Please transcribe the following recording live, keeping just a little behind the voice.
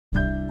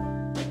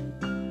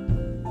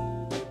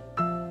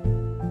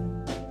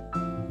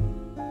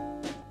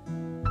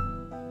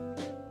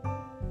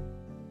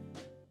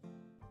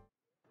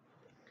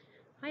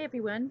Hi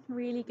everyone,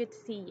 really good to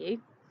see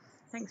you.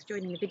 Thanks for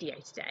joining the video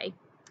today.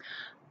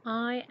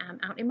 I am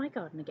out in my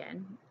garden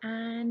again,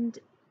 and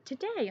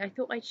today I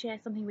thought I'd share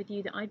something with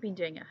you that I've been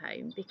doing at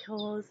home,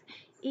 because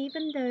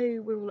even though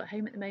we're all at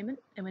home at the moment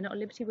and we're not at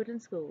Liberty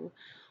Woodland School,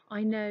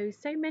 I know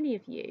so many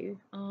of you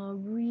are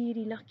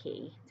really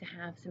lucky to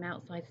have some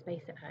outside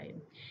space at home.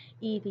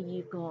 Either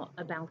you've got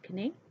a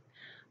balcony,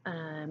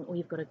 or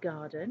you've got a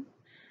garden,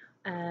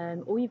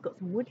 or you've got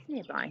some woods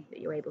nearby that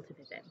you're able to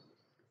visit.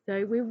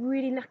 So we're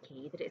really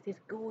lucky that it's this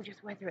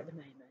gorgeous weather at the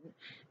moment,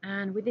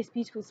 and with this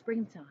beautiful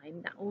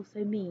springtime, that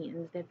also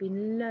means there have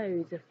been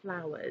loads of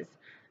flowers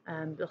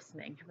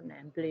blossoming, haven't there,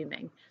 and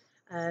blooming.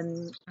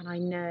 And I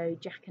know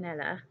Jack and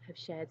Ella have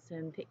shared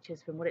some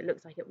pictures from what it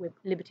looks like at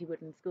Liberty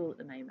Woodland School at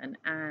the moment,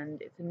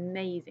 and it's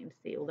amazing to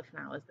see all the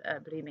flowers that are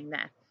blooming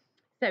there.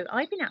 So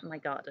I've been out in my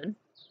garden,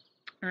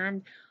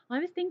 and I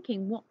was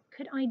thinking, what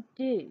could I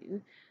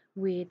do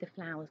with the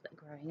flowers that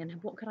are growing,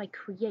 and what could I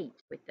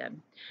create with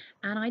them?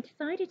 And I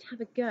decided to have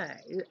a go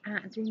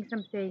at doing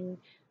something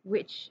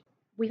which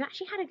we've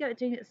actually had a go at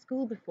doing at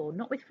school before,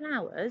 not with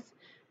flowers,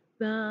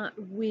 but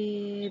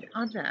with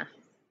other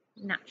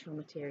natural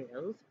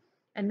materials,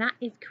 and that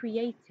is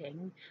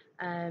creating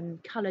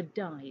coloured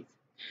dyes.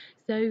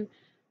 So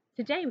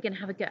today we're going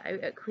to have a go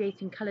at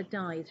creating coloured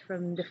dyes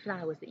from the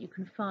flowers that you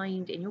can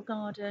find in your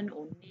garden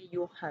or near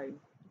your home.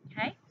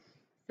 Okay,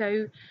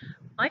 so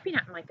I've been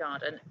out in my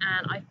garden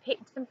and I've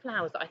picked some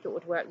flowers that I thought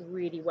would work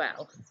really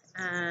well,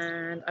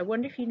 and I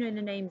wonder if you know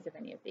the names of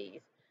any of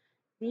these.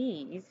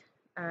 These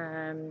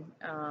are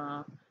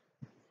the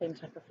same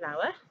type of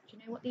flower. Do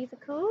you know what these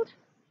are called?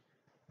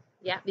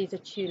 Yeah, these are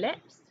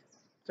tulips.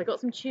 So I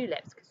got some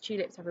tulips because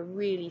tulips have a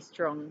really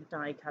strong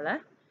dye colour.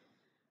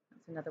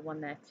 That's another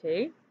one there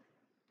too.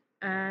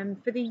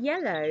 For the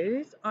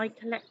yellows, I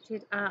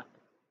collected up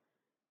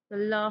the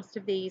last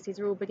of these.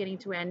 These are all beginning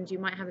to end. You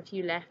might have a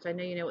few left. I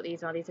know you know what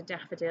these are. These are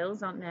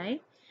daffodils, aren't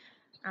they?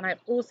 And I've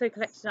also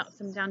collected up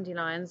some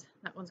dandelions.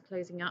 That one's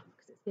closing up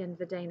because it's the end of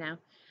the day now.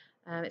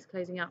 It's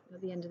closing up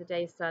at the end of the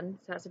day's sun.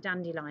 So that's a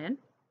dandelion,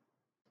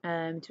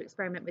 to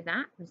experiment with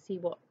that and see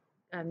what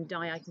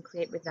dye I can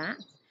create with that.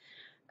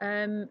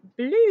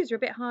 Blues are a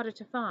bit harder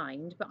to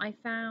find, but I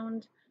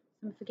found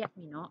some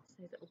forget-me-nots,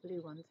 those little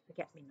blue ones,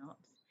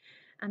 forget-me-nots.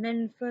 And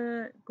then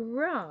for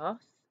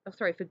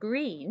for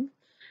green,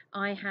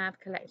 I have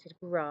collected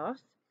grass,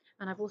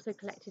 and I've also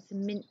collected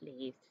some mint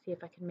leaves to see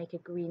if I can make a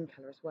green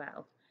colour as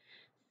well.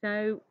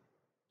 So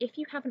if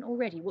you haven't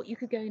already, what you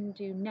could go and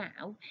do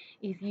now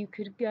is you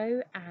could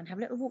go and have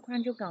a little walk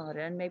around your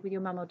garden, maybe with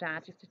your mum or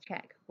dad, just to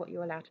check what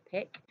you're allowed to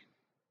pick,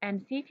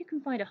 and see if you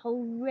can find a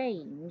whole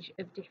range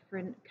of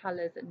different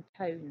colours and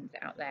tones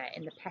out there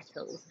in the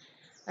petals.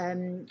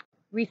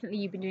 Recently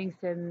you've been doing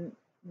some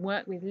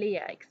work with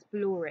Leah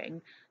exploring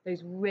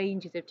those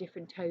ranges of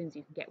different tones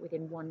you can get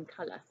within one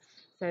colour.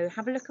 So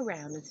have a look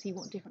around and see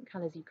what different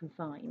colours you can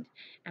find,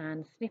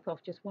 and snip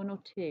off just one or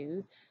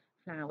two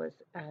flowers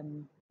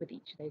with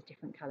each of those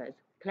different colours.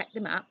 Collect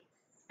them up,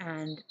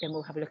 and then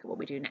we'll have a look at what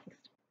we do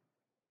next.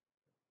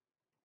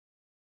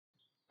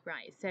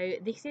 Right, so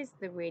this is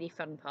the really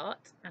fun part,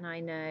 and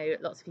I know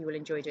lots of you will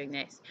enjoy doing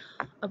this.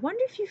 I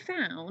wonder if you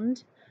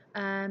found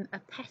a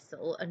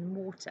pestle and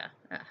mortar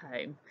at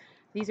home.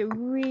 These are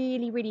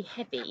really, really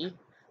heavy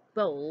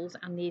bowls,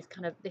 and these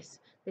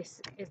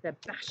this is the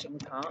bashing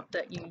part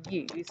that you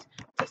use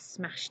to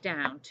smash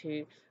down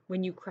to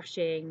when you're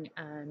crushing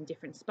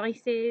different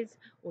spices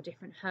or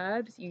different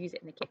herbs. You use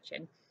it in the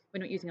kitchen.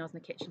 We're not using ours in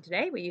the kitchen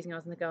today, we're using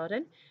ours in the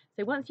garden.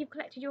 So once you've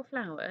collected your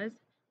flowers,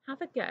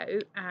 have a go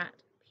at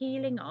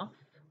peeling off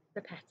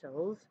the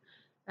petals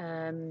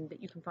that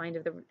you can find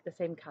of the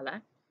same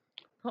colour,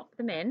 pop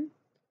them in,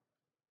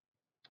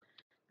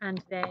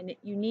 and then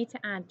you need to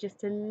add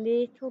just a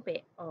little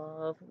bit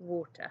of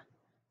water.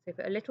 So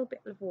put a little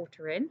bit of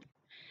water in,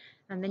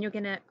 and then you're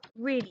going to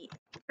really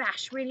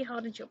bash really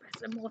hard into your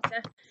pestle and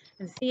mortar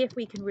and see if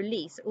we can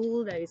release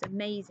all those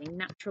amazing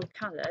natural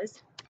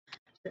colours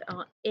that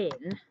are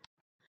in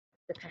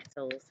the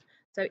petals.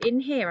 So in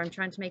here I'm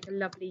trying to make a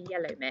lovely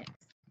yellow mix.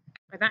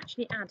 I've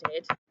actually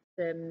added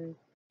some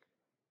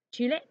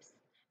tulips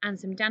and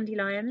some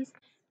dandelions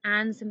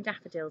and some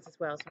daffodils as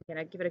well. So I'm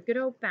going to give it a good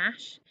old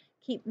bash,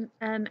 keep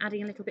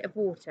adding a little bit of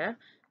water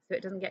so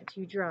it doesn't get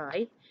too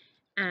dry,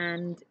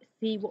 and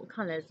see what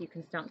colours you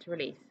can start to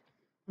release.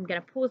 I'm going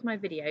to pause my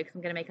video because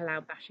I'm going to make a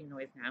loud bashing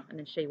noise now and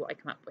then show you what I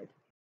come up with.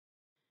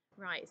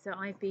 Right, so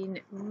I've been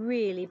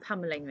really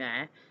pummeling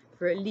there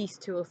for at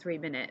least 2 or 3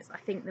 minutes. I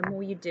think the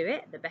more you do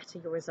it, the better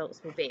your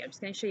results will be. I'm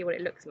just going to show you what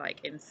it looks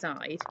like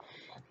inside.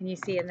 Can you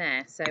see in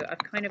there? So I've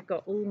kind of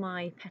got all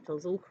my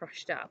petals all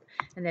crushed up,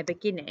 and they're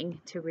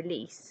beginning to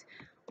release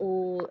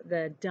all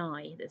the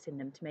dye that's in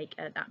them to make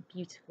that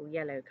beautiful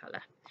yellow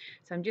colour.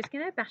 So I'm just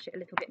going to bash it a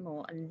little bit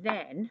more, and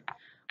then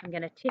I'm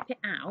going to tip it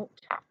out.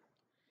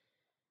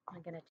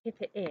 I'm going to tip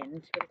it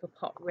into a little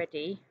pot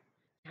ready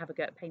to have a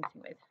go at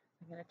painting with.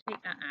 I'm going to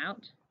take that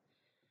out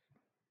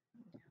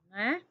down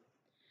there,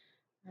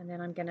 and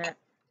then I'm going to,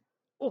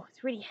 oh,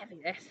 it's really heavy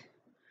this.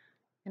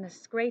 I'm going to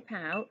scrape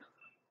out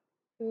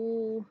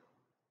all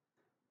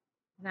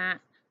that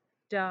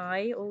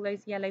dye, all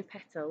those yellow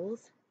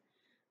petals.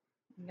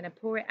 I'm going to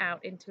pour it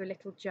out into a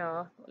little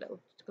jar, a little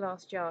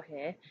glass jar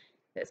here,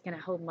 that's going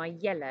to hold my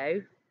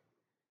yellow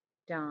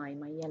dye,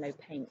 my yellow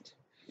paint.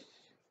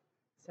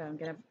 So I'm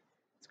going to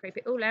scrape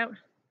it all out.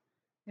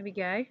 There we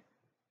go.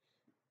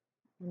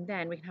 And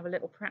then we can have a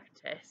little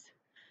practice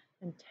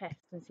and test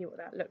and see what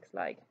that looks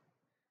like.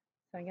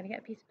 So I'm going to get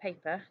a piece of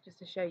paper just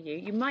to show you.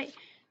 You might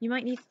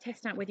need to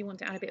test out whether you want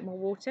to add a bit more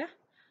water.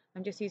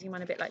 I'm just using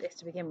mine a bit like this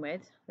to begin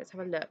with. Let's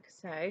have a look.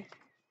 So if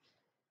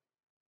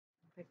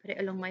I put it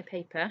along my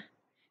paper,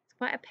 it's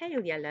quite a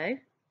pale yellow,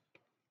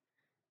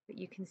 but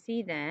you can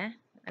see there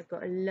I've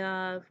got a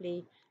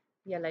lovely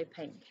yellow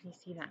paint. Can you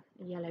see that?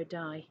 A yellow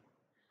dye.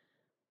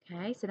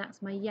 Okay, so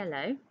that's my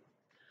yellow.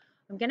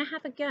 I'm going to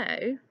have a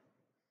go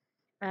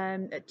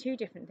at two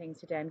different things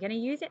today. I'm going to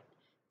use it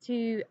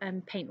to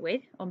paint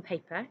with on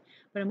paper,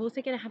 but I'm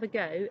also going to have a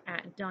go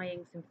at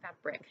dyeing some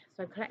fabric.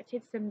 So I've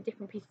collected some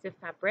different pieces of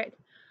fabric.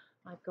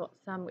 I've got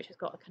some which has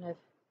got a kind of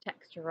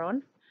texture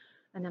on,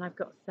 and then I've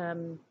got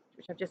some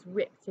which I've just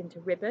ripped into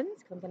ribbons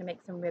because I'm going to make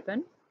some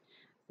ribbon.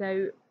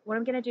 So what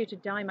I'm going to do to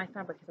dye my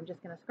fabric is I'm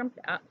just going to scrumple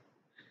it up.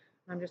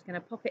 I'm just going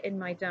to pop it in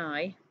my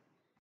dye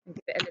and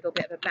give it a little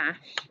bit of a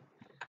bash,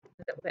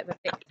 a little bit of a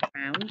mix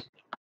around,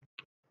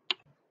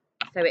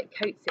 so it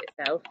coats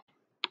itself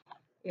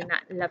in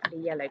that lovely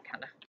yellow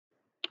colour.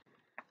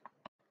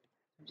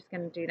 I'm just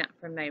going to do that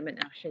for a moment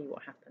and I'll show you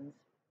what happens.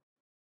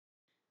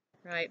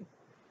 Right,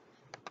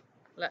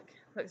 look,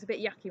 looks a bit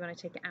yucky when I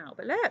take it out,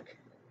 but look,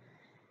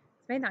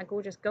 it's made that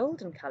gorgeous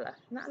golden colour.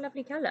 Isn't that a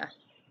lovely colour? So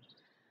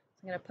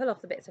I'm going to pull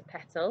off the bits of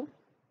petal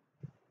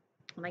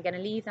and I'm going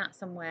to leave that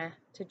somewhere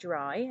to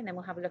dry, and then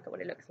we'll have a look at what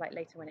it looks like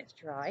later when it's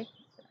dry.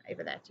 Put that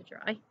over there to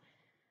dry.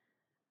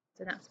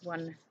 So that's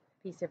one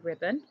piece of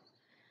ribbon,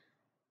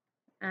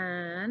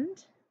 and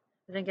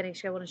then I'm going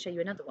to go on and show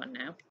you another one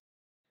now.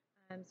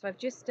 So I've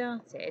just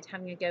started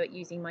having a go at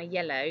using my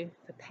yellow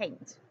for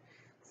paint.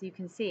 So you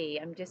can see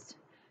I'm just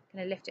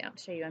going to lift it up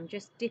to show you. I'm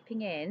just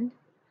dipping in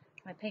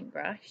my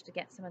paintbrush to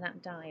get some of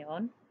that dye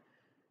on,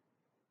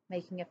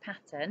 making a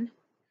pattern,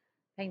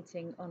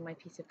 painting on my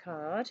piece of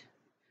card.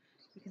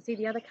 You can see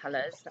the other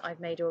colours that I've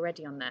made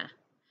already on there.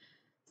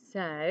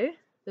 So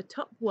the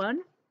top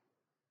one,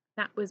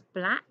 that was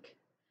black.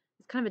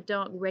 It's kind of a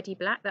dark reddy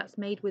black. That's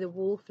made with a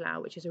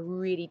wallflower, which is a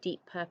really deep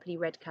purpley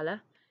red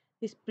colour.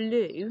 This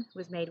blue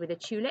was made with a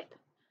tulip,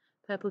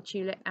 purple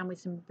tulip, and with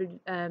some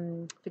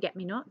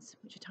forget-me-nots,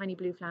 which are tiny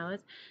blue flowers.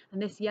 And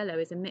this yellow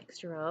is a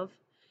mixture of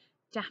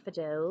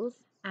daffodils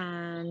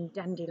and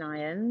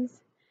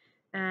dandelions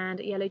and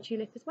a yellow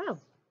tulip as well.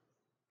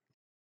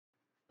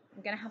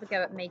 I'm going to have a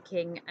go at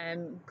making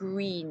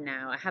green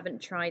now. I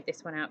haven't tried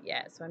this one out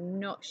yet, so I'm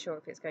not sure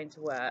if it's going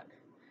to work.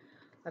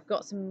 I've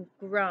got some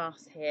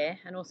grass here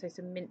and also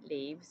some mint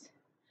leaves.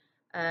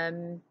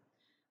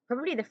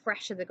 Probably the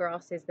fresher the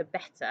grass is, the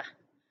better.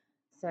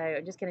 So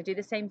I'm just going to do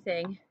the same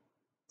thing,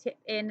 tip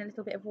in a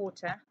little bit of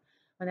water,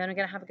 and then I'm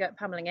going to have a go at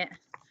pummeling it.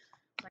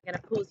 I'm going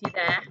to pause you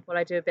there while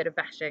I do a bit of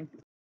bashing.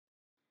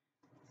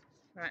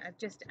 Right, I've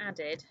just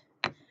added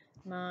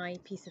my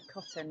piece of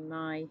cotton,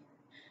 my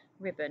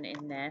ribbon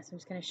in there, so I'm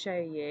just going to show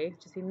you,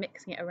 just be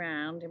mixing it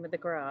around in with the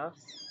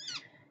grass,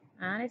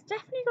 and it's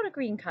definitely got a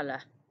green colour.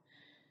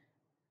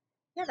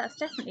 Yeah, that's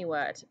definitely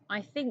worked.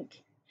 I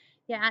think,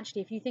 yeah,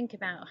 actually, if you think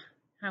about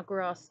how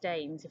grass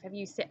stains, if ever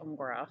you sit on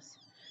grass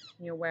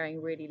and you're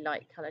wearing really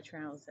light colour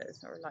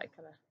trousers or a light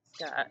colour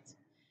skirt,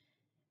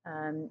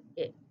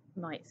 it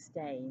might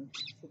stain,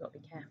 so you've got to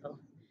be careful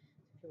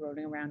if you're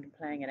rolling around and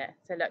playing in it.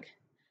 So look,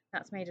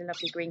 that's made a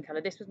lovely green colour.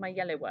 This was my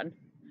yellow one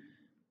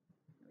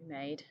we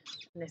made,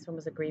 and this one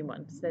was a green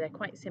one. So they're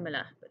quite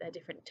similar, but they're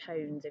different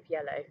tones of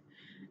yellow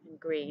and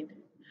green,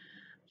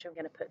 which I'm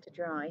going to put to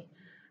dry.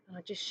 And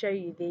I'll just show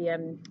you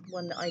the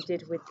one that I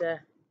did with the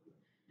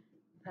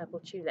purple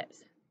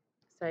tulips.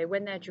 So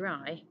when they're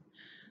dry,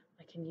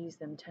 I can use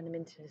them, turn them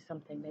into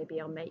something.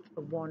 Maybe I'll make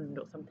a wand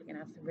or something and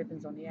have some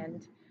ribbons on the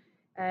end.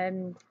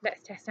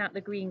 Let's test out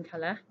the green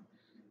colour.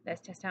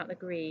 Let's test out the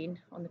green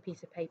on the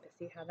piece of paper,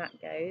 see how that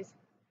goes.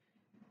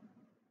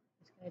 I'm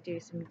just going to do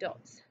some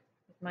dots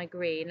with my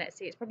green. Let's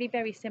see, it's probably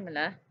very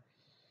similar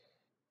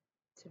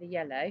to the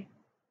yellow.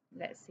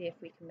 Let's see if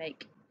we can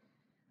make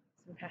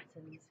some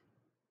patterns with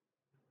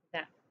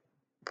that.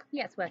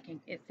 Yeah, it's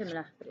working. It's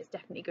similar, but it's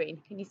definitely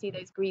green. Can you see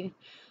those green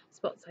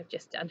spots I've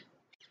just done?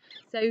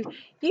 So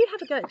you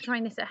have a go at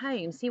trying this at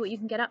home, see what you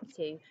can get up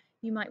to.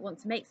 You might want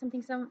to make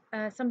something for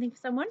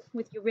someone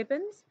with your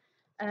ribbons.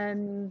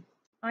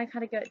 I've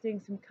had a go at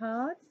doing some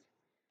cards.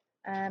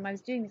 I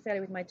was doing this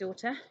earlier with my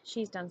daughter.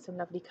 She's done some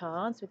lovely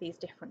cards with these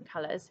different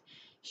colours.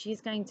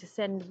 She's going to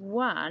send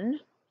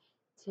one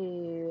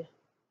to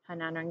her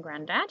nana and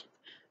granddad,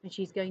 and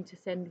she's going to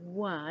send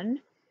one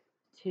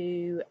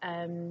to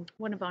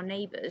one of our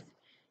neighbours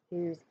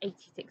who's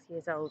 86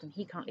 years old, and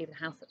he can't leave the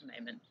house at the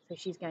moment, so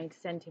she's going to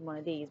send him one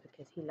of these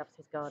because he loves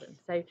his garden.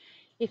 So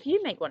if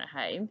you make one at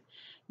home,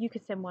 you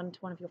could send one to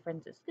one of your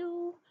friends at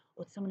school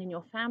or to someone in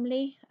your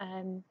family,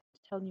 to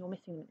tell them you're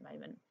missing them at the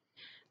moment.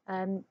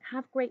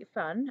 Have great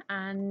fun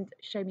and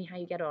show me how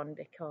you get on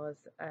because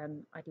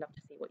I'd love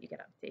to see what you get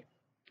up to.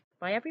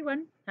 Bye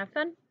everyone, have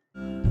fun.